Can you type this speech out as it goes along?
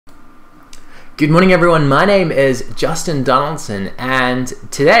Good morning everyone, my name is Justin Donaldson and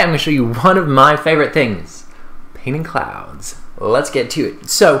today I'm going to show you one of my favorite things, painting clouds. Let's get to it.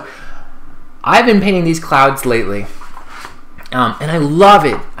 So I've been painting these clouds lately and I love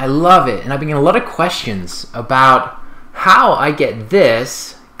it, and I've been getting a lot of questions about how I get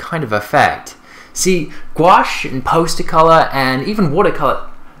this kind of effect. See, gouache and poster color and even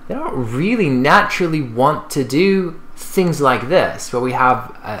watercolor, they don't really naturally want to do things like this where we have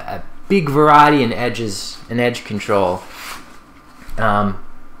a big variety in edges and edge control.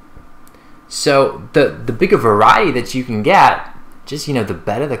 So the bigger variety that you can get, just the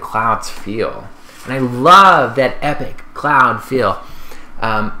better the clouds feel. And I love that epic cloud feel.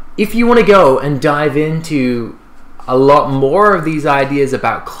 If you want to go and dive into a lot more of these ideas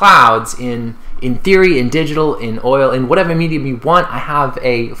about clouds in theory, in digital, in oil, in whatever medium you want, I have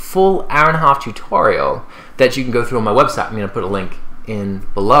a full hour-and-a-half tutorial that you can go through on my website. I'm going to put a link in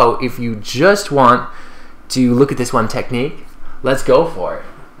below. If you just want to look at this one technique, let's go for it.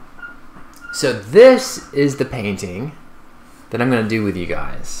 So this is the painting that I'm going to do with you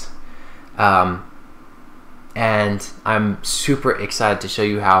guys. And I'm super excited to show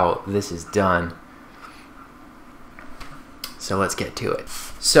you how this is done. So let's get to it.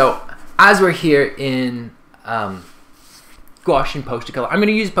 So as we're here in gouache and poster color, I'm going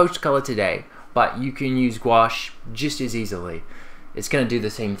to use poster color today, but you can use gouache just as easily. It's going to do the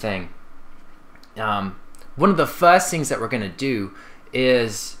same thing. One of the first things that we're going to do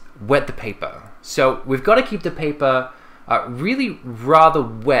is wet the paper. So we've got to keep the paper really rather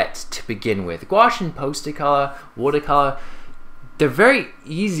wet to begin with. Gouache and poster color, watercolor, they're very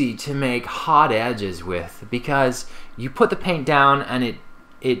easy to make hard edges with because you put the paint down and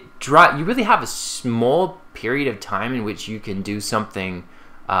it dry. You really have a small period of time in which you can do something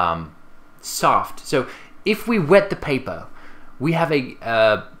soft. So if we wet the paper, we have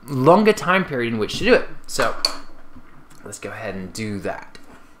a longer time period in which to do it. So let's go ahead and do that.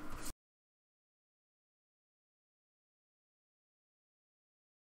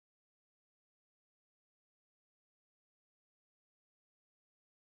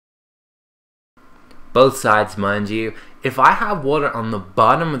 Both sides, mind you. If I have water on the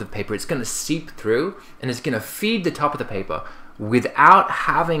bottom of the paper, it's going to seep through and it's going to feed the top of the paper without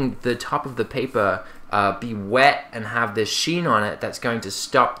having the top of the paper be wet and have this sheen on it that's going to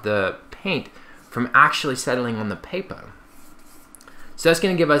stop the paint from actually settling on the paper. So that's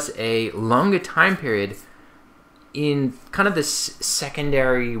going to give us a longer time period in kind of this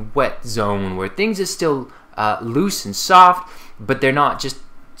secondary wet zone where things are still loose and soft, but they're not just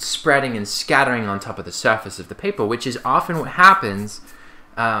spreading and scattering on top of the surface of the paper, which is often what happens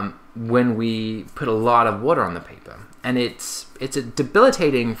when we put a lot of water on the paper. And it's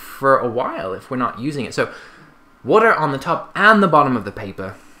debilitating for a while if we're not using it. So water on the top and the bottom of the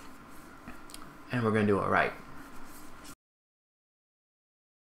paper, and we're going to do it right.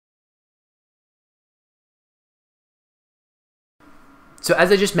 So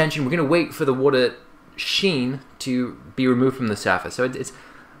as I just mentioned, we're going to wait for the water sheen to be removed from the surface. So it's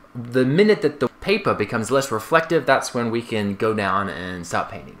the minute that the paper becomes less reflective, that's when we can go down and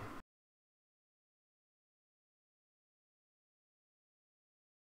start painting.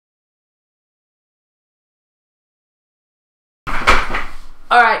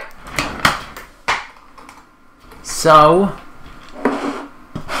 All right. So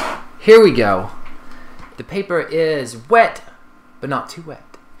here we go. The paper is wet, but not too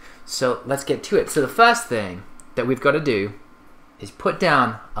wet. So let's get to it. So the first thing that we've got to do is put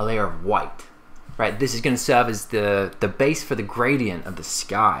down a layer of white. Right? This is going to serve as the base for the gradient of the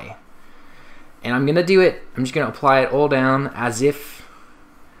sky. And I'm going to do it, I'm just going to apply it all down as if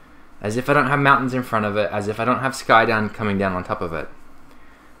I don't have mountains in front of it, as if I don't have sky coming down on top of it.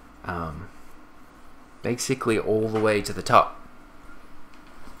 Basically all the way to the top.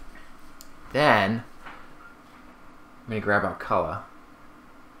 Then I'm going to grab our color.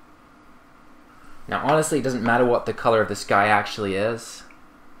 Now honestly, it doesn't matter what the color of the sky actually is.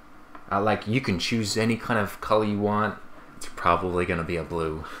 Like, you can choose any kind of color you want. It's probably going to be a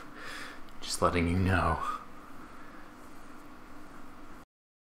blue. Just letting you know.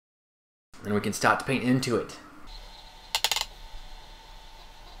 And we can start to paint into it.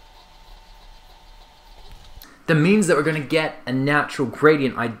 That means that we're going to get a natural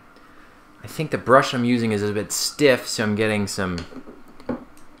gradient. I think the brush I'm using is a bit stiff, so I'm getting some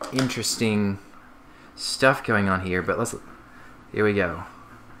interesting stuff going on here, but here we go.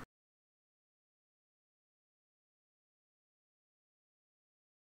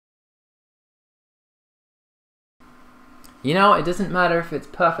 It doesn't matter if it's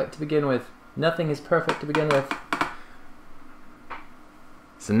perfect to begin with. Nothing is perfect to begin with.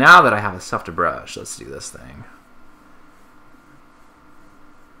 So now that I have a softer brush, let's do this thing.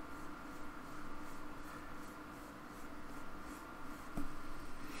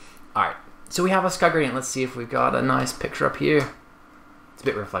 Alright, so we have a sky gradient. Let's see if we've got a nice picture up here. It's a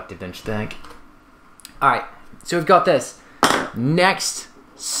bit reflective, don't you think? Alright, so we've got this. Next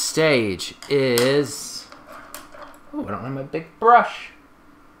stage is... Oh, I don't have my big brush.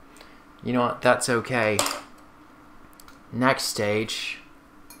 You know what, that's okay. Next stage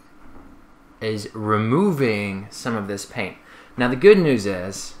is removing some of this paint. Now the good news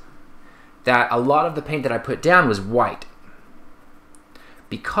is that a lot of the paint that I put down was white.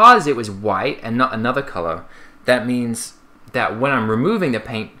 Because it was white and not another color, that means that when I'm removing the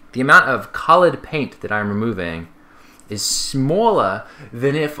paint, the amount of colored paint that I'm removing is smaller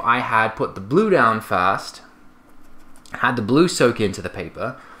than if I had put the blue down first, had the blue soak into the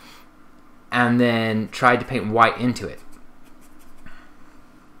paper, and then tried to paint white into it.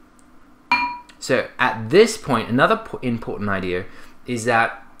 So at this point, another important idea is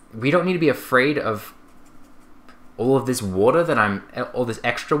that we don't need to be afraid of all of this water that all this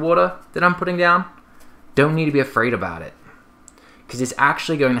extra water that I'm putting down. Don't need to be afraid about it, because it's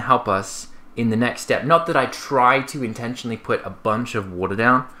actually going to help us in the next step. Not that I try to intentionally put a bunch of water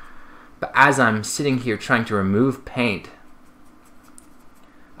down, but as I'm sitting here trying to remove paint,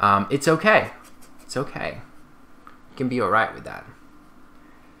 it's okay. It's okay. You can be alright with that.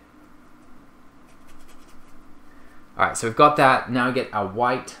 Alright, so we've got that. Now we get our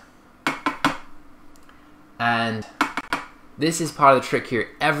white. And this is part of the trick here.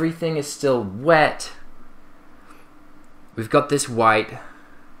 Everything is still wet. We've got this white.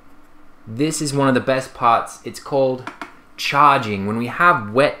 This is one of the best parts. It's called charging. When we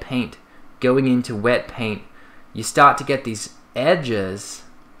have wet paint going into wet paint, you start to get these edges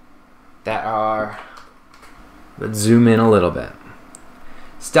that are... Let's zoom in a little bit.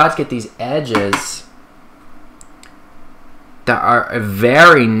 Start to get these edges that are a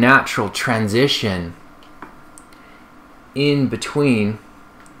very natural transition in between.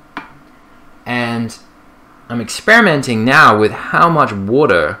 And I'm experimenting now with how much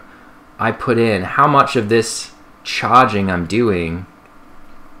water I put in, how much of this charging I'm doing.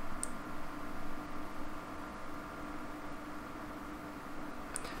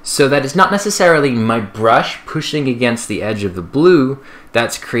 So that it's not necessarily my brush pushing against the edge of the blue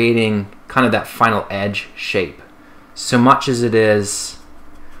that's creating kind of that final edge shape, so much as it is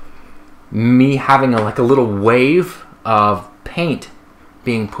me having like a little wave of paint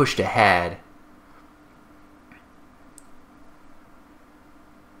being pushed ahead.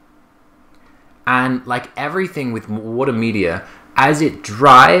 And like everything with water media, as it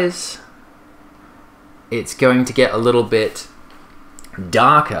dries, it's going to get a little bit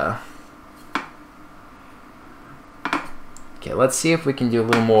darker. Okay, let's see if we can do a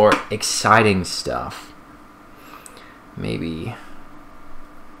little more exciting stuff. Maybe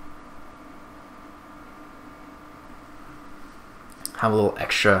have a little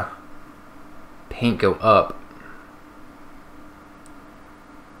extra paint go up.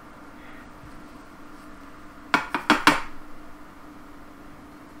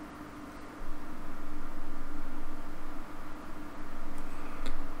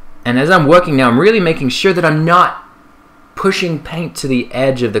 And as I'm working now, I'm really making sure that I'm not pushing paint to the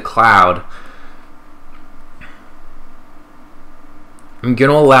edge of the cloud. I'm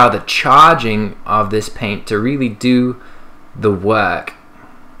going to allow the charging of this paint to really do the work.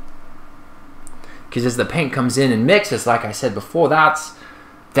 Because as the paint comes in and mixes, like I said before, that's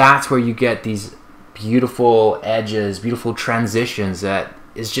where you get these beautiful edges, beautiful transitions that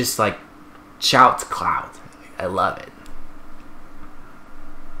is just like shouts cloud. I love it.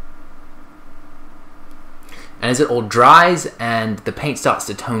 And as it all dries and the paint starts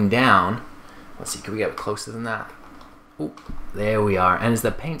to tone down, let's see, can we get closer than that? Ooh, there we are. And as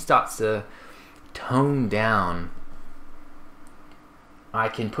the paint starts to tone down, I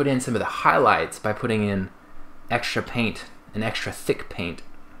can put in some of the highlights by putting in extra paint, an extra thick paint.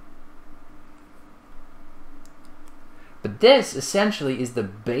 But this essentially is the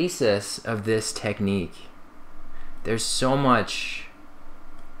basis of this technique. There's so much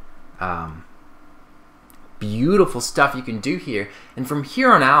beautiful stuff you can do here, and from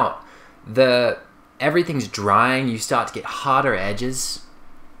here on out, everything's drying. You start to get harder edges.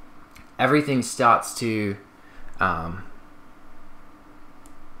 Everything starts to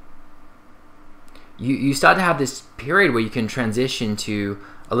you start to have this period where you can transition to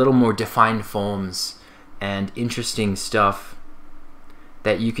a little more defined forms and interesting stuff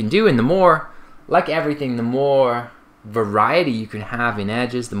that you can do. And the more, like everything, the more variety you can have in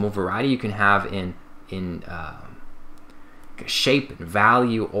edges, the more variety you can have in kind shape and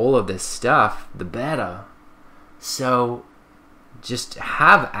value all of this stuff, the better. So just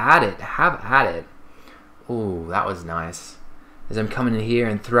have at it. Ooh, that was nice. As I'm coming in here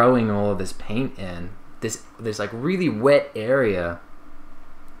and throwing all of this paint in, this like really wet area,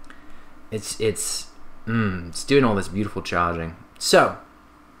 it's doing all this beautiful charging. So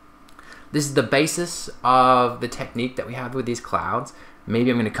this is the basis of the technique that we have with these clouds. Maybe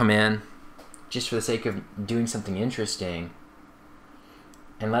I'm going to come in just for the sake of doing something interesting,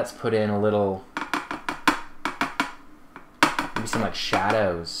 and let's put in a little, maybe some like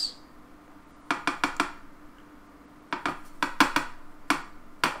shadows.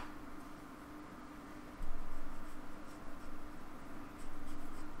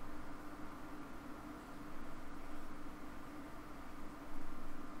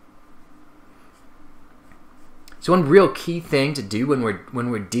 So one real key thing to do when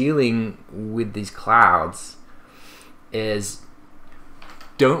we're dealing with these clouds is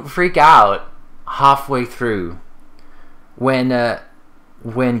don't freak out halfway through. When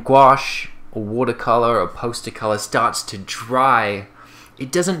gouache or watercolor or poster color starts to dry,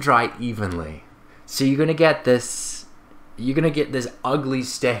 it doesn't dry evenly. So you're gonna get this ugly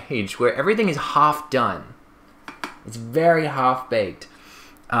stage where everything is half done. It's very half baked.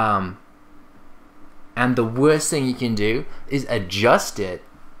 And the worst thing you can do is adjust it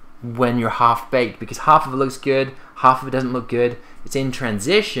when you're half baked, because half of it looks good, half of it doesn't look good. It's in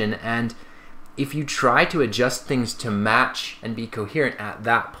transition, and if you try to adjust things to match and be coherent at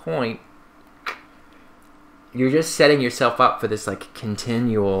that point, you're just setting yourself up for this like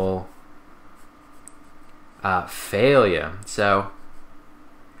continual failure. So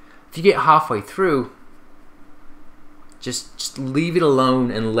if you get halfway through, just leave it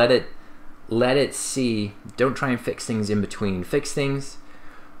alone and let it see. Don't try and fix things in between. Fix things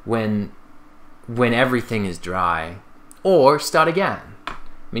when everything is dry, or start again. I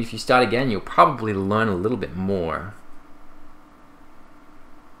mean, if you start again, you'll probably learn a little bit more.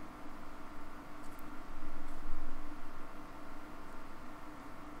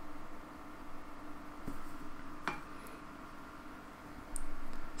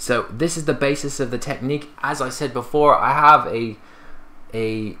 So this is the basis of the technique. As I said before, I have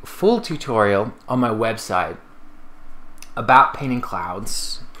a full tutorial on my website about painting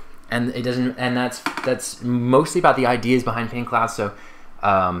clouds, and that's mostly about the ideas behind painting clouds. So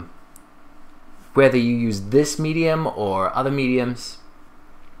whether you use this medium or other mediums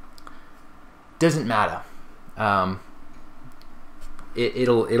doesn't matter.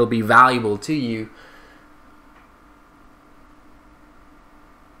 It'll be valuable to you.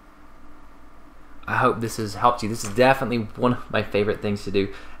 I hope this has helped you. This is definitely one of my favorite things to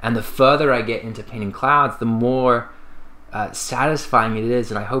do. And the further I get into painting clouds, the more satisfying it is.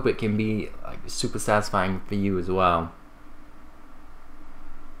 And I hope it can be like super satisfying for you as well.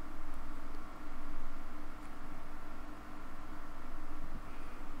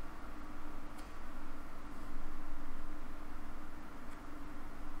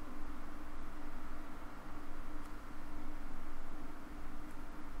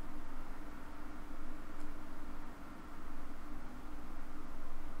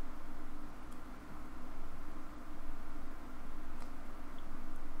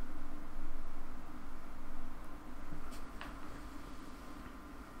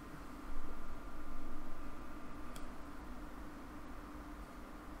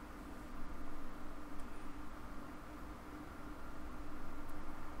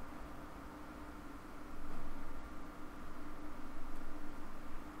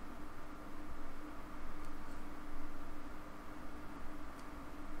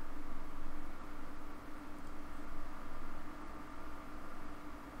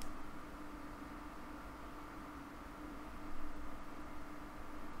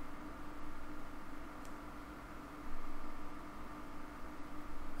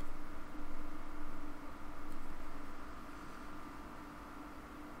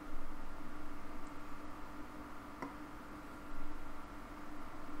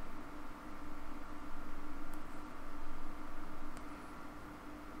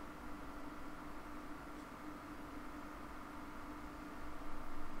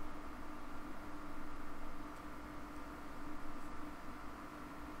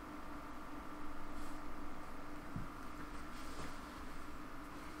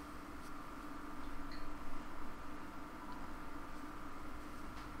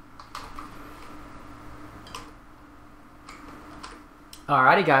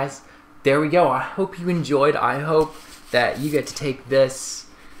 Alrighty guys, there we go. I hope you enjoyed. I hope that you get to take this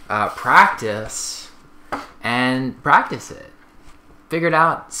practice and practice it. Figure it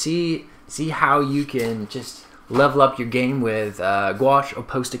out. See how you can just level up your game with gouache or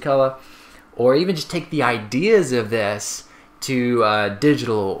Postacolor, or even just take the ideas of this to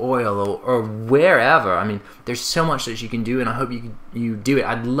digital or oil or wherever. I mean, there's so much that you can do, and I hope you do it.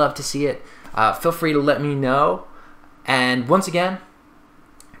 I'd love to see it. Feel free to let me know. And once again,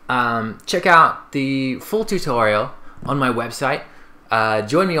 check out the full tutorial on my website.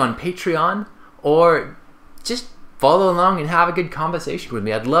 Join me on Patreon, or just follow along and have a good conversation with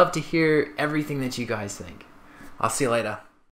me. I'd love to hear everything that you guys think. I'll see you later.